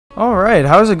Alright,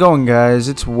 how's it going, guys?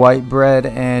 It's White Bread,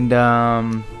 and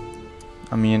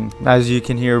I mean, as you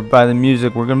can hear by the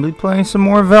music, we're gonna be playing some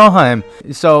more Valheim.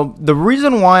 So the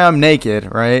reason why I'm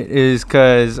naked, right, is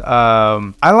because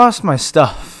I lost my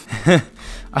stuff.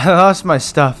 I lost my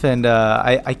stuff, and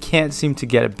I can't seem to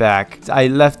get it back. I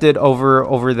left it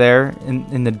over there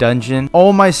in the dungeon.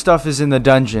 All my stuff is in the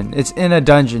dungeon. It's in a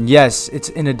dungeon. Yes, it's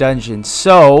in a dungeon.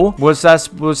 So what's that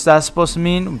supposed to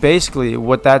mean? Basically,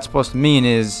 what that's supposed to mean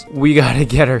is we gotta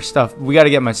get our stuff. We gotta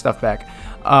get my stuff back.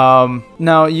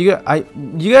 Now you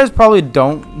guys probably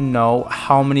don't know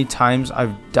how many times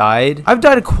I've died. I've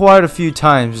died quite a few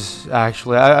times,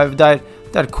 actually. I've died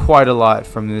quite a lot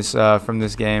from this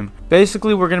game.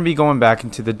 Basically, we're gonna be going back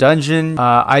into the dungeon.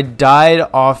 I died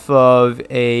off of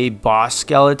a boss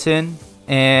skeleton,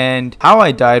 and how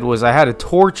I died was I had a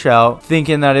torch out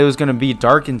thinking that it was gonna be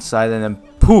dark inside, and then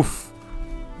poof,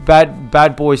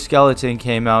 bad boy skeleton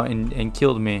came out and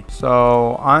killed me.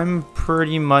 So I'm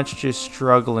pretty much just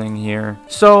struggling here.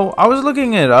 So I was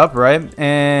looking it up, right,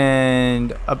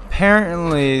 and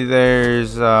apparently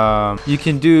there's you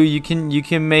can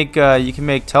make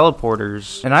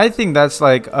teleporters, and I think that's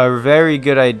like a very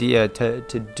good idea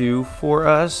to do for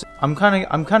us. I'm kind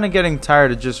of getting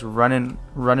tired of just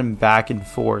running back and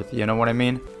forth, you know what I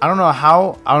mean? I don't know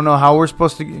how we're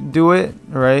supposed to do it,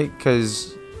 right?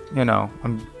 Because, you know,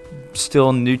 I'm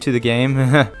still new to the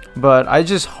game. But I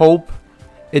just hope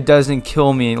it doesn't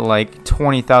kill me like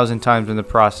 20,000 times in the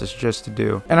process just to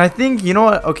do. And I think, you know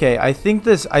what, okay, I think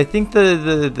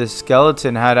the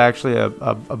skeleton had actually a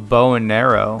bow and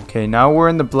arrow. Okay, now we're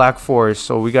in the Black Forest,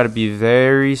 so we got to be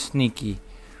very sneaky.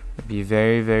 Be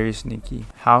very sneaky.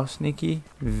 How sneaky?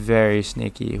 Very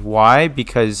sneaky. Why?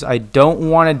 Because I don't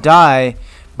want to die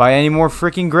by any more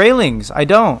freaking graylings. I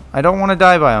don't want to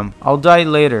die by them. I'll die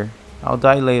later,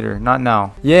 not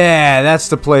now. Yeah, that's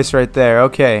the place right there.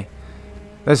 Okay,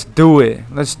 let's do it.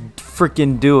 Let's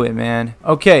freaking do it, man.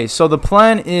 Okay, so the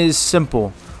plan is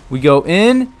simple. We go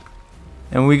in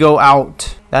and we go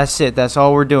out. That's it. That's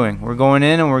all we're doing. We're going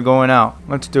in and we're going out.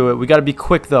 Let's do it. We gotta be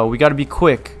quick, though. We gotta be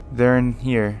quick. They're in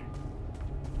here.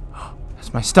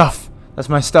 That's my stuff. That's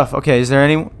my stuff. Okay, is there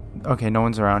any... Okay, no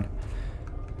one's around.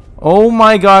 Oh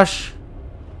my gosh.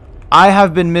 I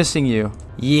have been missing you.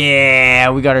 Yeah,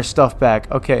 we got our stuff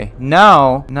back. Okay,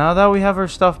 now that we have our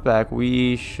stuff back,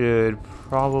 we should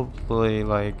probably,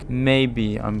 like,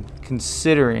 maybe, I'm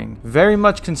considering, very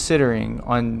much considering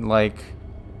on, like...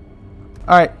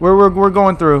 Alright, we're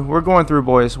going through. We're going through,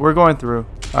 boys. We're going through.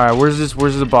 Alright,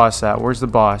 where's the boss at? Where's the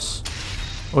boss?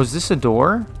 Oh, is this a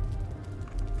door?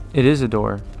 It is a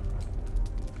door.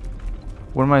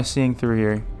 What am I seeing through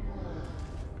here?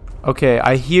 Okay,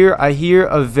 I hear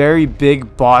a very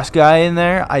big boss guy in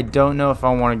there. I don't know if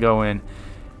I want to go in.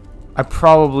 I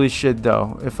probably should,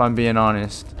 though, if I'm being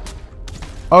honest.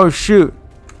 Oh, shoot.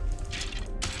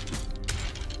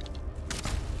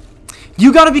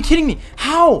 You gotta be kidding me.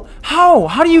 How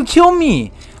do you kill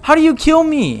me? How do you kill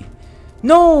me?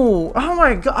 No. Oh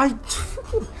my god.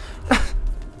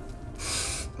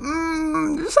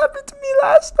 This happened to me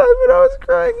last time and I was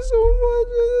crying so much.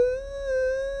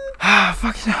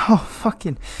 Fucking hell.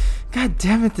 Fucking. God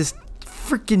damn it. This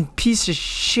freaking piece of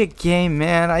shit game,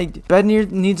 man. Bed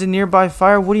needs a nearby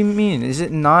fire. What do you mean? Is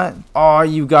it not? Oh,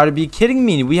 you gotta be kidding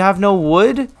me. We have no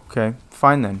wood? Okay.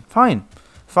 Fine then. Fine.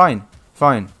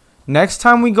 Next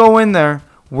time we go in there,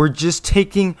 we're just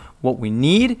taking what we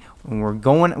need and we're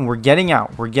going and we're getting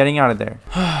out. We're getting out of there.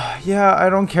 Yeah, I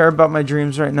don't care about my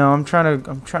dreams right now. I'm trying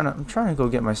to go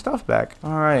get my stuff back.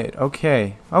 All right.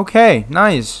 Okay.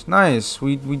 Nice.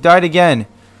 We died again.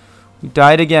 We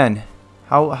died again.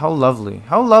 How lovely.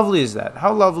 How lovely is that?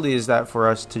 How lovely is that for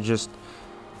us to just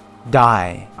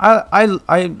die?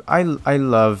 I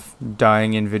love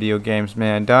dying in video games,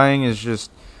 man. Dying is just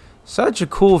such a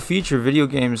cool feature video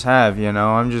games have, you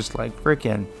know. I'm just like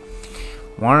freaking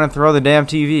wanting to throw the damn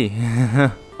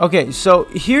TV. Okay, so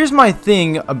here's my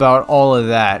thing about all of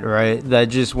that, right? That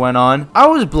just went on. I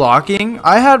was blocking.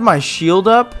 I had my shield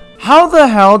up. How the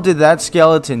hell did that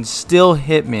skeleton still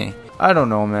hit me? I don't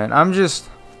know, man. I'm very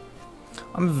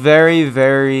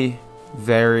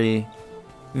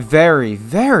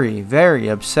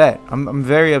upset. I'm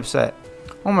very upset.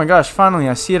 Oh my gosh, finally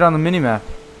I see it on the minimap.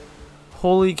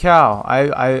 Holy cow.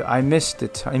 I missed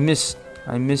it. I miss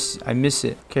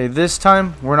it. Okay, this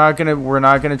time we're not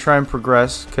gonna try and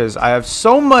progress because I have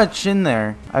so much in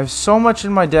there. I have so much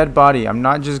in my dead body. I'm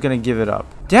not just gonna give it up.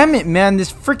 Damn it, man,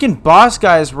 this freaking boss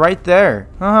guy is right there.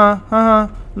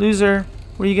 Loser.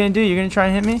 What are you gonna do? You're gonna try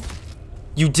and hit me?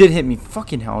 You did hit me.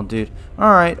 Fucking hell, dude.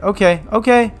 Alright, okay.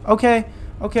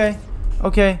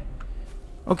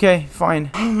 Okay,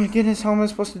 fine. Oh my goodness, how am I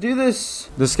supposed to do this?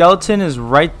 The skeleton is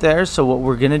right there, so what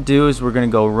we're gonna do is we're gonna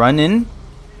go run in,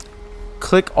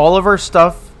 click all of our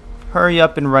stuff, hurry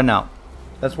up and run out.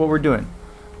 That's what we're doing.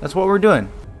 That's what we're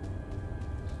doing.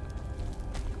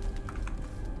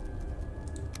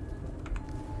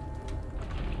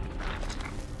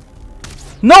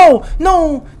 No!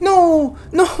 No! No!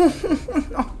 No!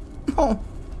 No! No!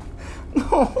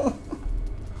 No!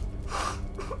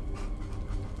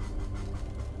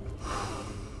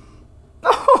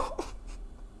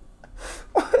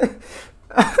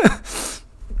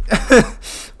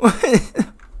 What?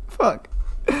 Fuck.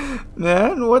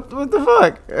 Man, what the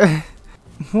fuck?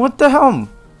 What the hell?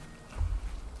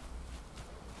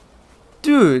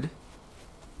 Dude.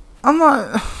 I'm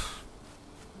not...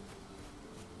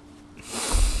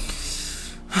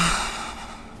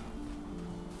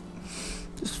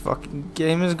 This fucking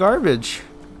game is garbage.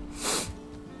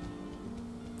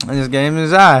 This game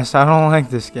is ass. I don't like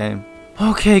this game.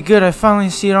 Okay, good. I finally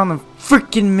see it on the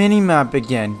freaking mini-map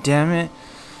again. Damn it.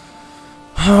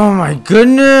 Oh my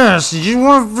goodness. You just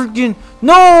want to freaking...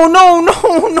 No, no,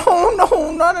 no, no,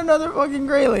 no. Not another fucking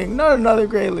grayling. Not another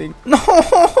grayling.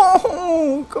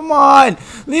 No. Come on.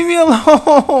 Leave me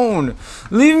alone.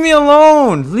 Leave me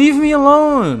alone. Leave me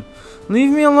alone. Leave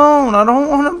me alone. I don't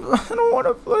want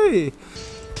to play.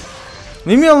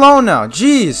 Leave me alone now.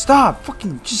 Jeez, stop.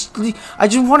 Fucking just leave. I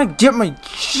just want to get my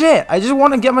shit. I just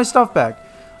want to get my stuff back.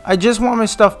 I just want my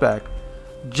stuff back.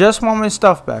 Just want my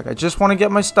stuff back. I just want to get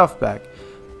my stuff back.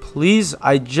 Please,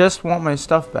 I just want my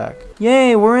stuff back.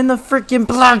 Yay, we're in the freaking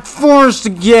Black Forest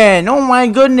again. Oh my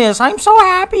goodness, I'm so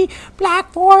happy.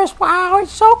 Black Forest, wow,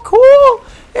 it's so cool.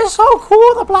 It's so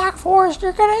cool, the Black Forest.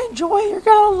 You're gonna enjoy it. You're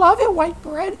gonna love it, White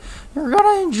Bread. You're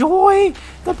gonna enjoy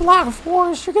the Black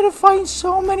Forest. You're gonna find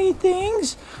so many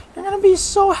things. You're gonna be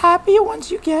so happy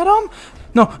once you get them.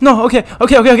 No, no, okay, I'm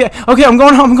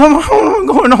going home, I'm going home, I'm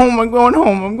going home, I'm going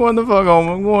home, I'm going the fuck home,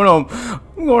 I'm going home,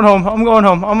 I'm going home, I'm going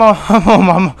home, I'm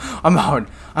home,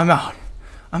 I'm out,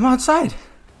 I'm outside.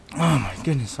 Oh my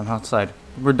goodness, I'm outside.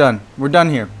 We're done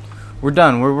here. We're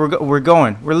done, we're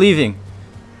going, we're leaving.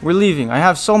 I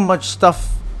have so much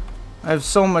stuff.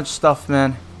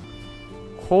 Man.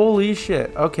 Holy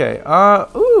shit. Okay,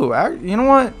 ooh, you know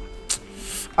what?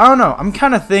 I don't know. I'm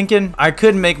kind of thinking I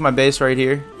could make my base right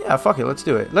here. Yeah, fuck it. Let's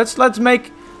do it. Let's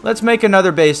make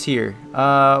another base here.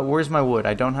 Where's my wood?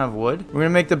 I don't have wood. We're gonna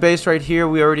make the base right here.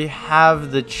 We already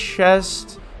have the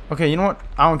chest. Okay, you know what?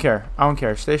 I don't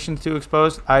care. Station 2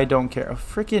 exposed. I don't care. Oh,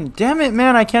 freaking damn it,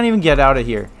 man! I can't even get out of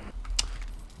here.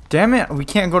 Damn it! We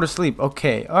can't go to sleep.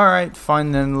 Okay. All right.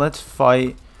 Fine then. Let's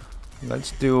fight.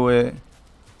 Let's do it.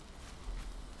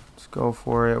 Let's go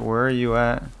for it. Where are you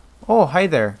at? Oh, hi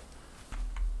there.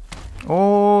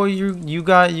 Oh, you're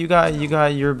about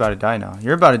to die now.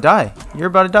 You're about to die.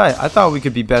 I thought we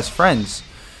could be best friends.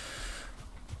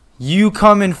 You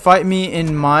come and fight me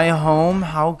in my home?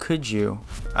 How could you?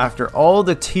 After all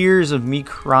the tears of me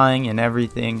crying and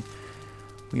everything,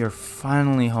 we are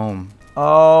finally home.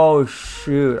 Oh,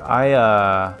 shoot.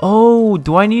 Oh,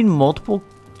 do I need multiple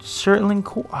Certling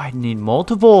core? I need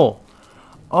multiple.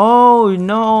 Oh,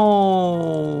 no.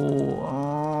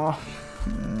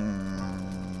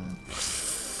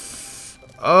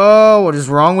 Oh, what is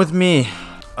wrong with me?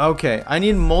 Okay, I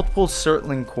need multiple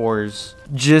Certling cores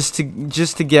just to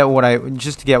get what I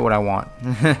want.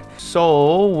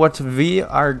 So what we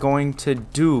are going to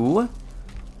do?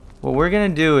 What we're gonna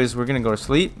do is we're gonna go to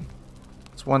sleep.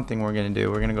 That's one thing we're gonna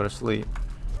do. We're gonna go to sleep.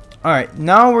 All right,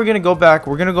 now we're gonna go back.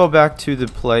 We're gonna go back to the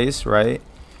place, right?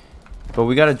 But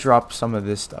we gotta drop some of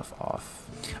this stuff off.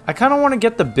 I kind of want to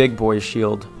get the big boy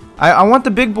shield. I want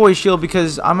the big boy shield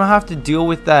because I'm gonna have to deal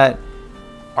with that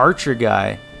archer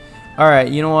guy. All right,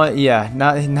 you know what? Yeah,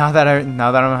 now that I'm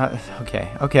okay.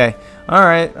 All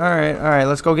right.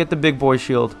 Let's go get the big boy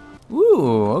shield.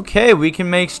 Ooh, okay. We can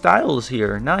make styles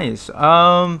here. Nice.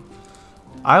 I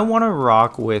want to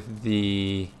rock with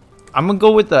the. I'm gonna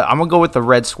go with the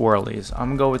red swirlies.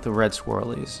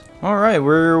 All right,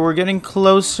 we're getting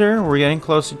closer. We're getting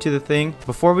closer to the thing.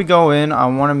 Before we go in, I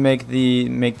want to make the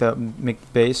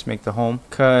base, make the home,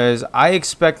 cause I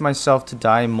expect myself to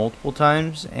die multiple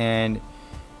times, and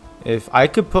if I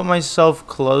could put myself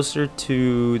closer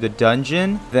to the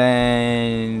dungeon,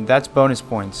 then that's bonus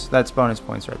points. That's bonus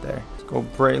points right there.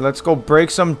 Let's go break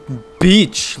some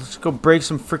beach. Let's go break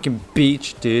some freaking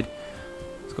beach, dude.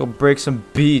 Let's go break some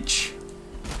beach.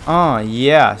 Oh,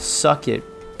 yeah. Suck it,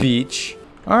 beach.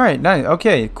 Alright, nice.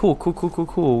 Okay, cool.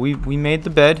 We made the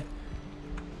bed.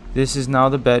 This is now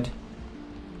the bed.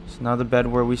 It's now the bed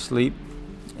where we sleep.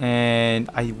 And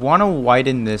I want to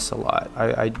widen this a lot.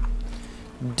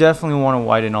 Definitely want to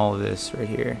widen all of this right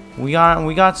here. We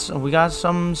got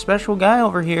some special guy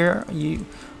over here. You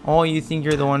think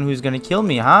you're the one who's gonna kill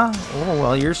me, huh? Oh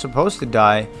well, you're supposed to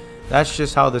die. That's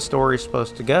just how the story's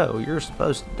supposed to go. You're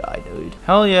supposed to die, dude.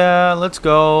 Hell yeah, let's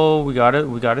go. We got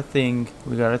a thing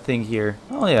here.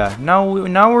 Hell yeah. Now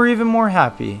we're even more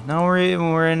happy. Now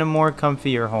we're in a more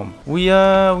comfier home. We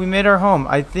made our home.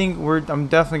 I think I'm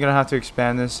definitely gonna have to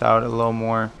expand this out a little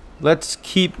more. Let's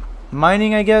keep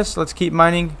mining, I guess. Let's keep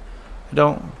mining.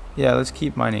 Yeah, let's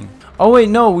keep mining. Oh wait,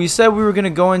 no, we said we were gonna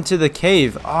go into the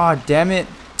cave. Ah, damn it.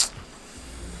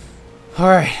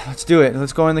 Alright, let's do it.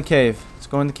 Let's go in the cave. Let's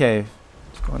go in the cave.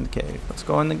 Let's go in the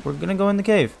cave. We're gonna go in the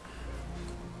cave.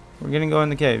 We're gonna go in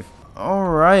the cave.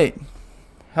 Alright.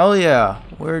 Hell yeah.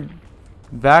 We're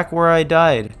back where I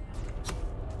died.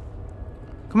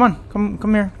 Come on.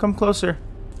 Come here. Come closer.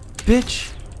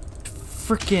 Bitch.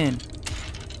 Frickin'.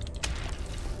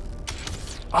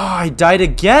 Oh, I died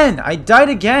again.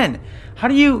 How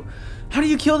do you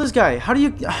kill this guy? How do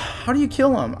you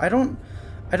kill him? I don't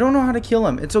know how to kill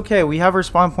him. It's okay. We have our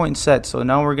spawn point set. So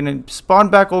now we're going to spawn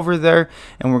back over there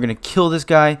and we're going to kill this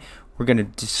guy. We're going to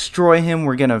destroy him.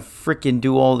 We're going to freaking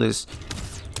do all this.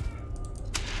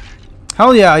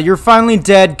 Hell yeah, you're finally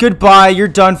dead. Goodbye. You're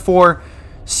done for.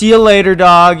 See you later,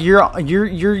 dog. You're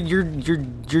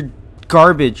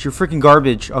garbage. You're freaking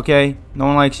garbage, okay? No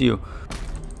one likes you.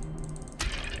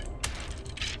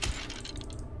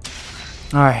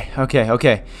 Alright,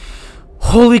 okay.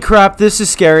 Holy crap, this is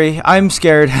scary. I'm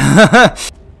scared. Oh,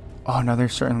 another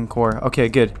certain core. Okay,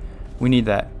 good. We need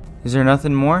that. Is there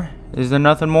nothing more? Is there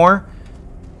nothing more?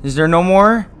 Is there no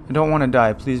more? I don't want to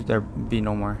die. Please, there be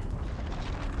no more.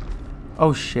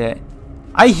 Oh, shit.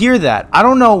 I hear that. I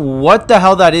don't know what the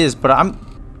hell that is, but I'm...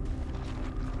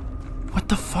 What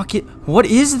the fuck? What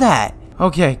is that?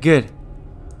 Okay, good.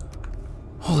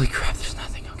 Holy crap, there's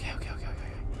nothing.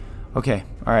 Okay,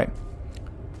 alright.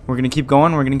 We're gonna keep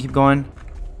going.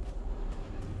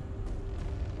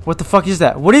 What the fuck is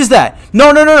that? What is that?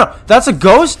 No. That's a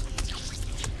ghost?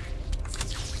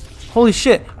 Holy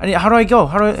shit. How do I go?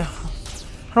 How do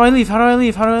I leave?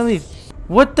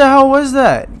 What the hell was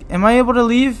that? Am I able to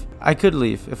leave? I could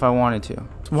leave if I wanted to.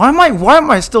 Why am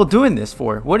I still doing this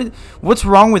for? What's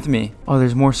wrong with me? Oh,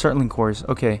 there's more Surtling cores.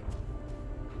 Okay.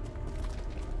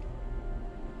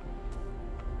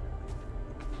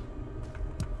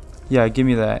 Yeah, give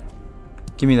me that.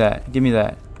 Give me that.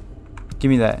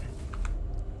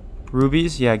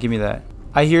 Rubies? Yeah, give me that.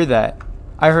 I hear that.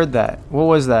 I heard that. What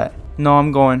was that? No,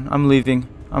 I'm going. I'm leaving.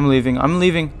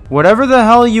 Whatever the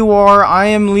hell you are, I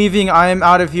am leaving. I am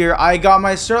out of here. I got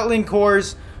my Surtling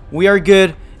cores. We are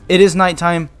good. It is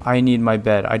nighttime. I need my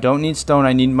bed. I don't need stone.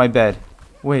 I need my bed.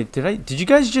 Wait, did you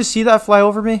guys just see that fly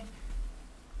over me?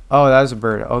 Oh, that was a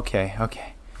bird. Okay.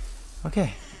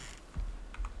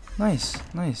 Nice.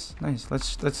 Let's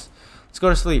go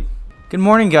to sleep. Good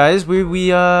morning, guys. We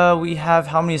have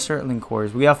how many Surtling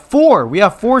cores? We have 4. We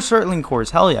have 4 Surtling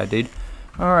cores. Hell yeah, dude.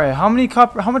 All right. How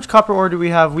much copper ore do we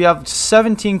have? We have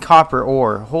 17 copper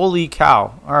ore. Holy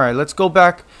cow. All right. Let's go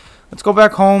back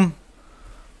home.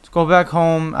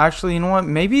 Actually, you know what?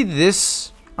 Maybe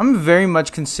this. I'm very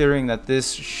much considering that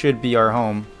this should be our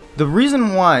home. The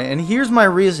reason why, and here's my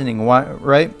reasoning,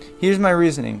 right? Here's my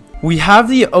reasoning. We have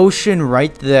the ocean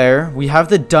right there. We have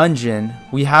the dungeon.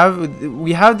 We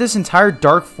have this entire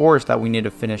dark forest that we need to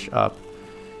finish up.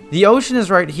 The ocean is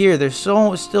right here. There's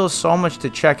still so much to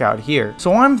check out here.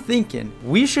 So I'm thinking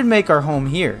we should make our home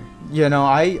here. You know,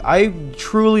 I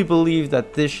truly believe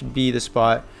that this should be the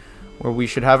spot where we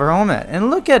should have our home at. And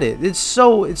look at it. It's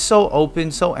so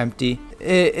open, so empty.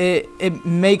 It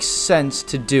makes sense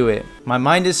to do it. My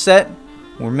mind is set.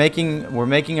 We're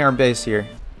making our base here.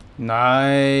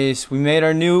 Nice. We made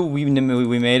a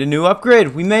new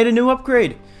upgrade.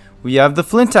 We have the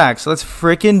flint axe. Let's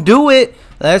freaking do it.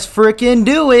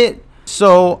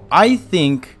 So I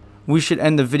think we should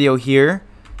end the video here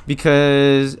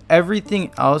because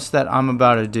everything else that I'm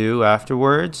about to do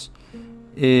afterwards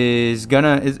is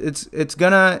it's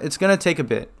gonna take a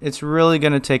bit. It's really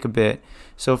gonna take a bit.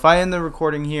 So if I end the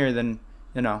recording here, then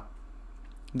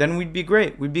then we'd be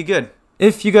great. We'd be good.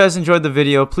 If you guys enjoyed the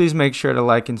video, please make sure to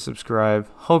like and subscribe.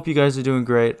 Hope you guys are doing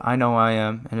great. I know I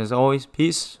am. And as always,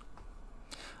 peace.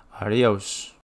 Adios.